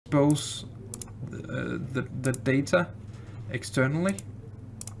expose the data externally.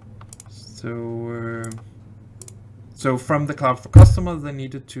 So so from the Cloud for Customer, they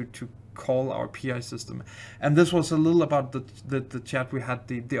needed to call our PI system, and this was a little about the chat we had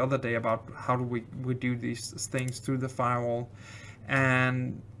the other day about how do we do these things through the firewall.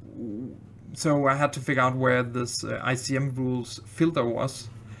 And so I had to figure out where this ICM rules filter was,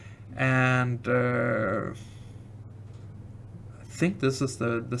 and I think this is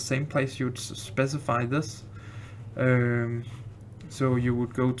the same place you'd specify this. So you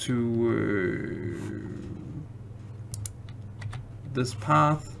would go to this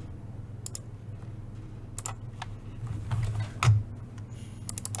path,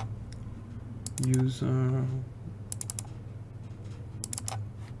 user,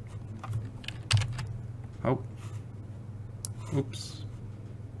 oh, oops,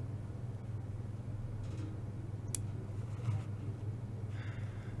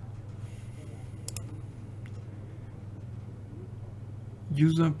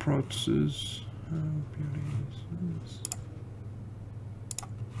 user approaches,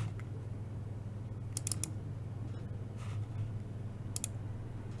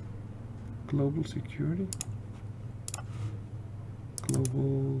 global security,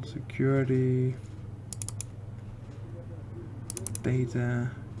 data.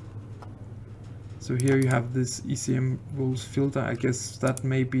 So here you have this ECM rules filter. I guess that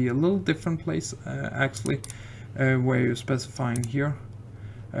may be a little different place actually, where you're specifying here.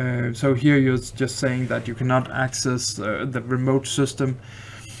 So here you're just saying that you cannot access the remote system,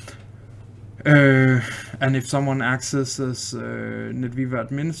 and if someone accesses NetWeaver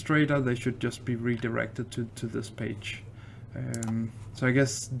administrator, they should just be redirected to this page. So I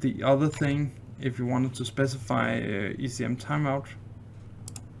guess the other thing, if you wanted to specify ECM timeout,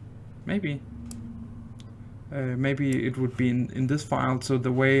 maybe it would be in this file. So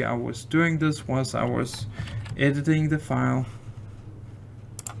the way I was doing this was I was editing the file,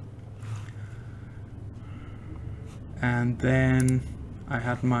 and then I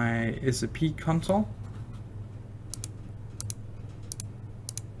had my SAP console,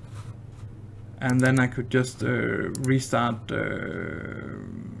 and then I could just restart the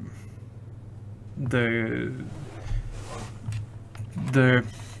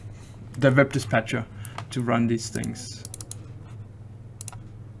Webdispatcher to run these things.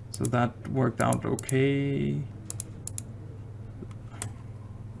 So that worked out okay.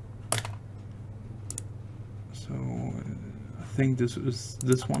 So I think this is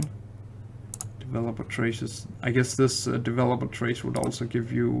this one. Developer traces. I guess this developer trace would also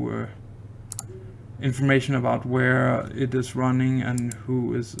give you information about where it is running and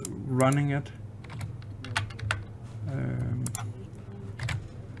who is running it.